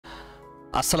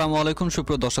আসসালামু আলাইকুম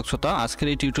সুপ্রিয় দর্শক শ্রোতা, আজকের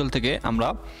এই টিউটোরিয়াল থেকে আমরা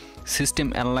সিস্টেম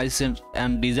অ্যানালাইসিস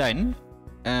অ্যান্ড ডিজাইন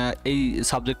এই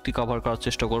সাবজেক্টটি কভার করার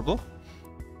চেষ্টা করব।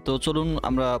 তো চলুন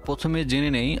আমরা প্রথমে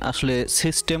জেনে নেই আসলে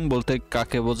সিস্টেম বলতে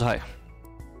কাকে বোঝায়।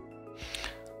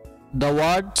 The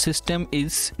word system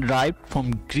is derived from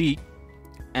Greek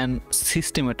and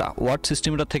সিস্টেমেটা, word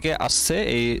সিস্টেমেটা থেকে আসছে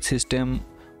এই সিস্টেম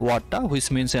ওয়ার্ডটা, which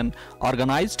means an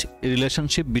organised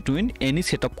relationship between any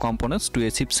set of components to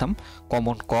achieve some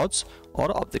common cause or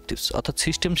objectives. অর্থাৎ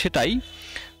সিস্টেম সেটাই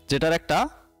যেটার একটা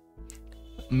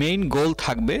মেইন গোল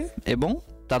থাকবে এবং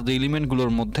তার যে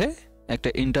এলিমেন্টগুলোর মধ্যে একটা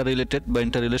ইন্টাররিলেটেড বা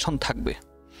ইন্টাররিলেশন থাকবে,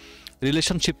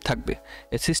 রিলেশনশিপ থাকবে।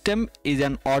 A system is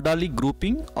an orderly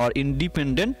grouping or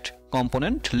independent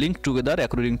component link together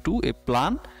according to A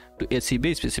plan to achieve a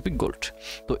specific গোল।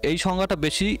 তো এই সংজ্ঞাটা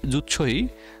বেশি জুৎসই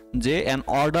যে an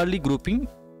orderly grouping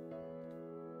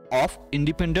of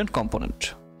independent component,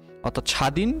 অর্থাৎ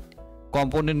স্বাধীন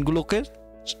কম্পোনেন্টগুলোকে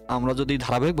আমরা যদি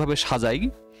ধারাবাহিকভাবে সাজাই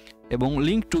এবং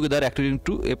link together according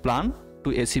to A plan to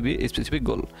achieve a specific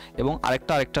গোল, এবং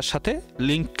আরেকটার সাথে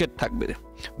লিঙ্কেড থাকবে,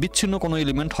 বিচ্ছিন্ন কোনো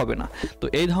এলিমেন্ট হবে না। তো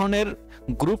এই ধরনের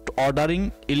গ্রুপড অর্ডারিং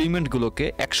এলিমেন্টগুলোকে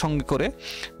একসঙ্গে করে,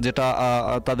 যেটা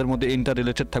তাদের মধ্যে ইন্টার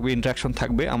রিলেটেড থাকবে, ইন্টারাকশন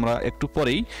থাকবে। আমরা একটু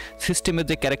পরেই সিস্টেমের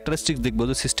যে ক্যারেক্টারিস্টিক্স দেখবো,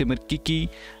 যে সিস্টেমের কী কী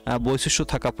বৈশিষ্ট্য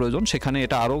থাকা প্রয়োজন, সেখানে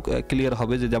এটা আরও ক্লিয়ার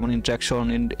হবে, যে যেমন ইন্টারাকশন,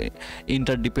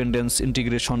 ইন্টারডিপেন্ডেন্স,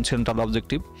 ইন্টিগ্রেশন, সেন্ট্রাল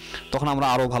অবজেক্টিভ, তখন আমরা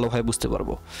আরও ভালোভাবে বুঝতে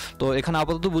পারবো। তো এখানে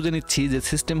আপাতত বুঝে নিচ্ছি যে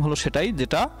সিস্টেম হলো সেটাই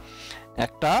যেটা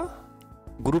একটা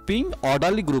grouping,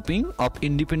 orderly grouping of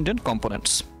independent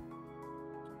components.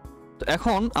 তো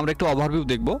এখন আমরা একটু ওভারভিউ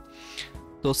দেখব।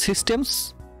 তো systems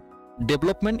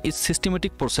development is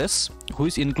systematic process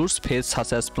which includes phase such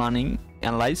as planning,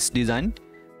 analyse, design,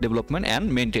 development and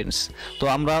maintenance. তো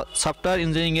আমরা সফটওয়্যার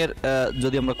ইঞ্জিনিয়ারিংয়ের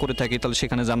যদি আমরা করে থাকি তাহলে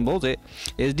সেখানে জানবো যে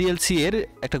এসডিএলসি এর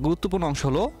একটা গুরুত্বপূর্ণ অংশ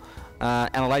হলো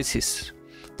অ্যানালাইসিস।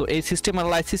 তো এই সিস্টেম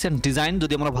অ্যানালাইসিস অ্যান্ড ডিজাইন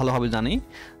যদি আমরা ভালোভাবে জানি,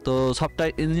 তো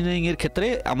সফটওয়্যার ইঞ্জিনিয়ারিংয়ের ক্ষেত্রে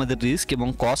আমাদের রিস্ক এবং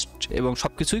কস্ট এবং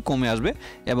সব কিছুই কমে আসবে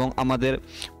এবং আমাদের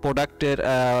প্রোডাক্টের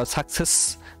সাকসেস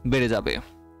বেড়ে যাবে।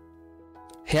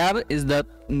 Hair is the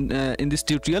in this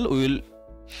tutorial will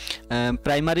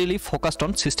primarily focused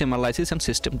on system analysis and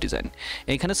system design.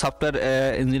 এইখানে সফটওয়্যার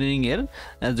ইঞ্জিনিয়ারিংয়ের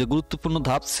যে গুরুত্বপূর্ণ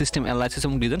ধাপ সিস্টেম অ্যানালাইসিস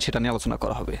এবং ডিজাইন, সেটা নিয়ে আলোচনা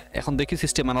করা হবে। এখন দেখি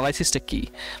সিস্টেম অ্যানালাইসিসটা কী।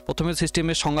 প্রথমে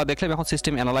সিস্টেমের সংজ্ঞা দেখলাম, এখন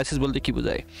সিস্টেম অ্যানালাইসিস বলতে কী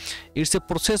বোঝায়। It's a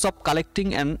process of collecting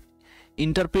and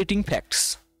interpreting facts.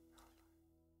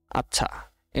 আচ্ছা,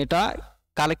 এটা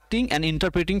collecting and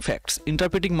interpreting facts.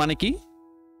 Interpreting মানে কি,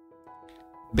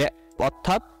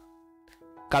 অর্থাৎ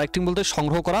কালেক্টিং বলতে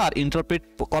সংগ্রহ করা, আর ইন্টারপ্রেট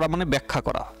করা মানে ব্যাখ্যা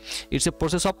করা। It's a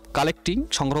process of collecting,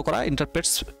 সংগ্রহ করা,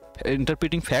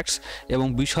 ইন্টারপ্রেটিং ফ্যাক্টস, এবং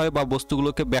বিষয় বা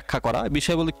বস্তুগুলোকে ব্যাখ্যা করা।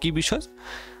 বিষয় বলতে কী বিষয়,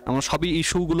 আমরা সবই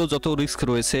ইস্যুগুলো, যত রিস্ক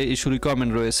রয়েছে, ইস্যু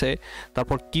রিকোয়ারমেন্ট রয়েছে,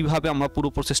 তারপর কিভাবে আমরা পুরো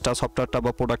প্রসেসটা, সফটওয়্যারটা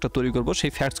বা প্রোডাক্টটা তৈরি করবো,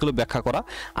 সেই ফ্যাক্টসগুলো ব্যাখ্যা করা।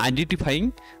 আইডেন্টিফাইং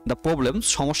দ্য প্রবলেমস,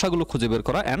 সমস্যাগুলো খুঁজে বের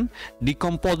করা। And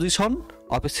decomposition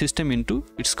of a system into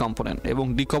it's component, এবং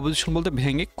ডিকম্পোজিশন বলতে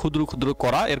ভেঙে ক্ষুদ্র ক্ষুদ্র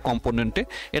করা এর কম্পোনেন্টে,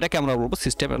 এটাকে আমরা বলবো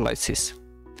system analysis.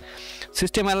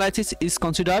 System analysis is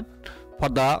considered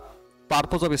for the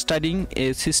purpose of studying a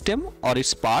system or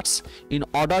its parts in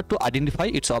order to identify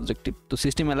its objective. তো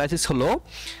সিস্টেম অ্যানালাইসিস হলো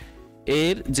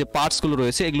এর যে পার্টসগুলো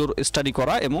রয়েছে এগুলোর স্টাডি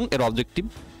করা এবং এর অবজেক্টিভ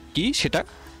কি সেটা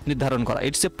নির্ধারণ করা।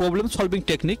 It's a problem solving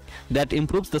technique that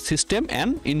improves the system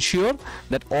and ensure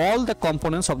that all the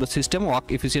components of the system work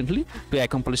efficiently two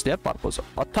accomplish there purpose.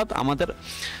 অর্থাৎ আমাদের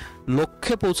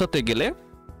লক্ষ্যে পৌঁছাতে গেলে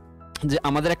যে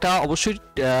আমাদের একটা অবশ্যই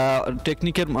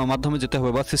টেকনিকের মাধ্যমে যেতে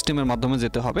হবে বা সিস্টেমের মাধ্যমে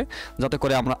যেতে হবে, যাতে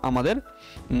করে আমরা আমাদের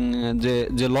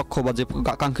যে লক্ষ্য বা যে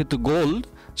আকাঙ্ক্ষিত গোল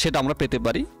সেটা আমরা পেতে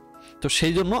পারি। তো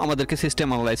সেই জন্য আমাদেরকে সিস্টেম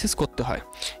অ্যানালাইসিস করতে হয়।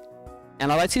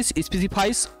 Analysis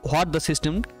specifies what the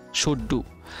system should do.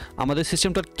 আমাদের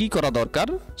সিস্টেমটার কী করা দরকার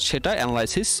সেটা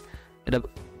অ্যানালাইসিস এটা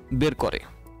বের করে।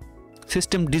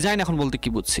 সিস্টেম ডিজাইন এখন বলতে কি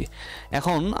বুঝছি।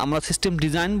 এখন আমরা সিস্টেম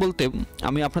ডিজাইন বলতে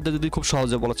আমি আপনাদের যদি খুব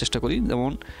সহজে বলার চেষ্টা করি,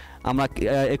 যেমন আমরা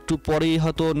একটু পরেই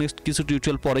হয়তো নেক্সট কিছু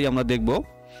টিউটোরিয়াল পরেই আমরা দেখব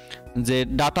যে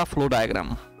ডাটা ফ্লো ডায়াগ্রাম।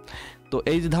 তো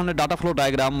এই যে ধরনের ডাটা ফ্লো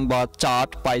ডায়াগ্রাম বা চার্ট,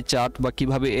 পাই চার্ট, বা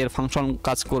কিভাবে এর ফাংশন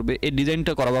কাজ করবে, এই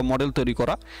ডিজাইনটা করা বা মডেল তৈরি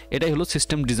করা, এটাই হলো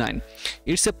system design.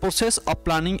 It's a process of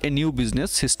planning a new business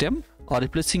system or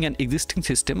replacing an existing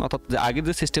system. অর্থাৎ যে আগের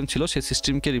যে সিস্টেম ছিল সেই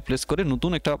সিস্টেমকে রিপ্লেস করে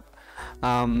নতুন একটা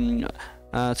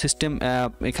সিস্টেম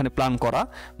এখানে প্ল্যান করা।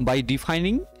 By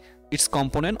defining it's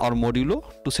component or modulo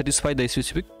to satisfy the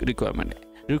specific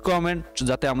requirement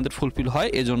যাতে আমাদের ফুলফিল হয়,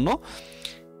 এজন্য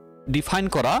ডিফাইন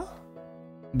করা।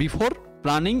 Before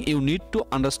planning you need to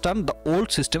understand the old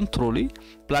system thoroughly.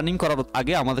 Planning করার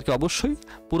আগে আমাদেরকে অবশ্যই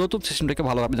পুরাতন সিস্টেমটাকে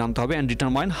ভালোভাবে জানতে হবে। And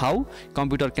determine how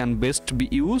computer can best B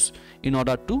use in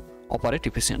order to operate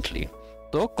efficiently.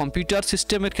 তো কম্পিউটার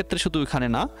সিস্টেমের ক্ষেত্রে শুধু এখানে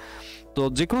না, তো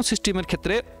যে কোনো সিস্টেমের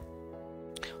ক্ষেত্রে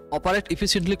অপারেট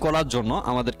এফিসিয়েন্টলি করার জন্য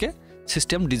আমাদেরকে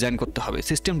সিস্টেম ডিজাইন করতে হবে।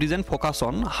 System design focus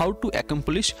on how to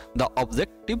accomplish the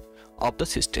objective of the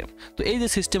system. তো এই যে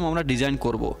সিস্টেম আমরা ডিজাইন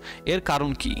করব, এর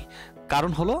কারণ কি?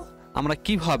 কারণ হলো আমরা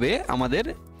কিভাবে আমাদের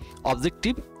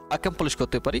অবজেক্টিভ অ্যাকমপ্লিশ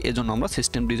করতে পারি, এজন্য আমরা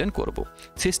সিস্টেম ডিজাইন করব।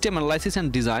 সিস্টেম অ্যানালাইসিস অ্যান্ড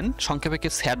ডিজাইন, সংক্ষেপে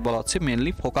স্যাট বলা হচ্ছে,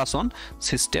 mainly focus on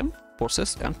system process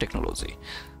and technology.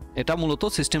 এটা মূলত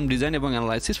সিস্টেম ডিজাইন এবং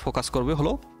অ্যানালাইসিস ফোকাস করবে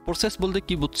হলো প্রসেস বলতে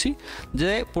কি বুঝছি, যে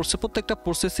প্রত্যেকটা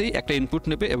প্রসেসেই একটা ইনপুট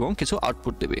নেবে এবং কিছু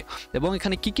আউটপুট দেবে, এবং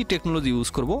এখানে কি কি টেকনোলজি ইউজ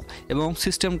করব এবং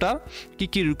সিস্টেমটার কি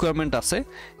কি রিকোয়ারমেন্ট আছে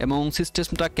এবং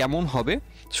সিস্টেমটা কেমন হবে,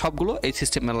 সবগুলো এই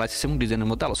সিস্টেম অ্যানালাইসিস এবং ডিজাইনের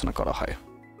মধ্যে আলোচনা করা হয়।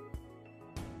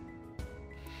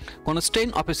 Constrain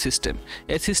of a system,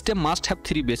 a system must have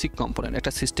 3 basic component.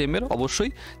 একটা সিস্টেমের অবশ্যই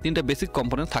 3টা বেসিক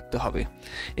কম্পোনেন্ট থাকতে হবে।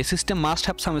 A system must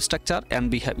have some structure and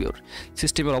behaviour,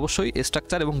 সিস্টেমের অবশ্যই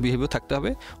স্ট্রাকচার এবং বিহেভিয়ার থাকতে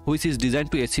হবে, which is design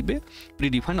to achieve A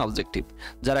predefined objective,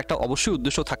 যার একটা অবশ্যই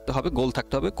উদ্দেশ্য থাকতে হবে, গোল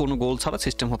থাকতে হবে, কোনো গোল ছাড়া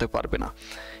সিস্টেম হতে পারবে না।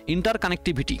 ইন্টার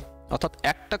কানেক্টিভিটি, অর্থাৎ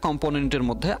একটা কম্পোনেন্টের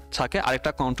মধ্যে থাকে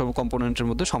আরেকটা কম্পোনেন্টের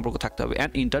মধ্যে সম্পর্ক থাকতে হবে।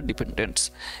 অ্যান্ড ইন্টারডিপেন্ডেন্স,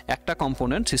 একটা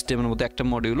কম্পোনেন্ট সিস্টেমের মধ্যে একটা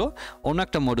মডিউলও অন্য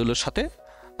একটা মডিউলের সাথে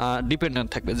ডিপেন্ডেন্ট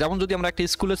থাকবে। যেমন যদি আমরা একটা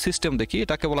স্কুলের সিস্টেম দেখি,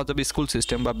 এটাকে বলা যাবে স্কুল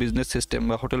সিস্টেম বা বিজনেস সিস্টেম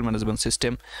বা হোটেল ম্যানেজমেন্ট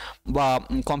সিস্টেম, বা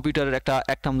কম্পিউটারের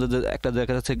একটা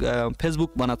দেখা যাচ্ছে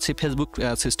ফেসবুক বানাচ্ছি, ফেসবুক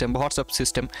সিস্টেম বা হোয়াটসঅ্যাপ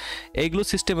সিস্টেম। এইগুলো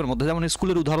সিস্টেমের মধ্যে, যেমন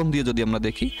স্কুলের উদাহরণ দিয়ে যদি আমরা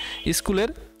দেখি, স্কুলের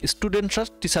স্টুডেন্টরা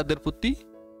টিচারদের প্রতি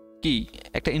কি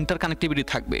একটা ইন্টারকানেক্টিভিটি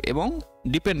থাকবে এবং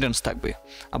ডিপেন্ডেন্স থাকবে,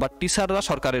 আবার টিচাররা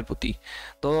সরকারের প্রতি,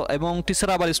 তো এবং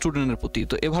টিচাররা আবার স্টুডেন্টের প্রতি,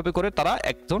 তো এভাবে করে তারা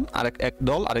এক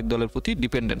দল আরেক দলের প্রতি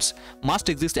dependence must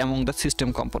exist among the system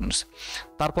components.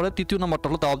 তারপরে তৃতীয় নম্বরটা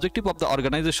হলো the objective of the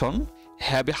organisation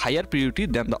have a higher প্রিয়রিটি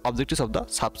than the objectives of the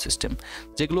sub system.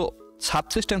 যেগুলো সাব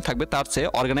সিস্টেম থাকবে তার চেয়ে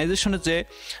অর্গানাইজেশনের যে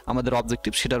আমাদের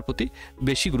অবজেক্টিভ সেটার প্রতি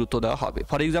বেশি গুরুত্ব দেওয়া হবে।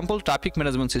 For example traffic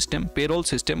management system, payroll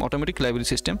system, automatic library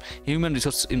system, human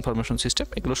resource information system,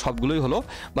 এগুলো সবগুলোই হলো,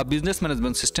 বা বিজনেস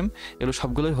ম্যানেজমেন্ট সিস্টেম, এগুলো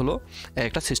সবগুলোই হলো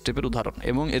একটা সিস্টেমের উদাহরণ,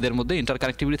 এবং এদের মধ্যে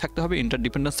ইন্টারকানেক্টিভিটি থাকতে হবে,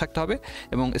 ইন্টারডিপেন্ডেন্স থাকতে হবে,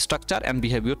 এবং স্ট্রাকচার অ্যান্ড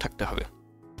বিহেভিয়ার থাকতে হবে,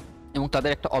 এবং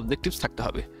তাদের একটা অবজেক্টিভস থাকতে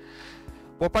হবে।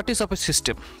 প্রপার্টিস অফ এ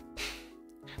সিস্টেম,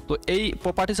 তো এই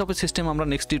প্রপার্টিস অফ এ সিস্টেম আমরা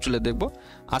নেক্সট টিউটোরিয়ালে দেখব।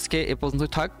 আজকে এ পর্যন্ত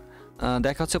থাক,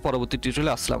 দেখা হচ্ছে পরবর্তী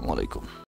টিউটোরিয়ালে। আসসালামু আলাইকুম।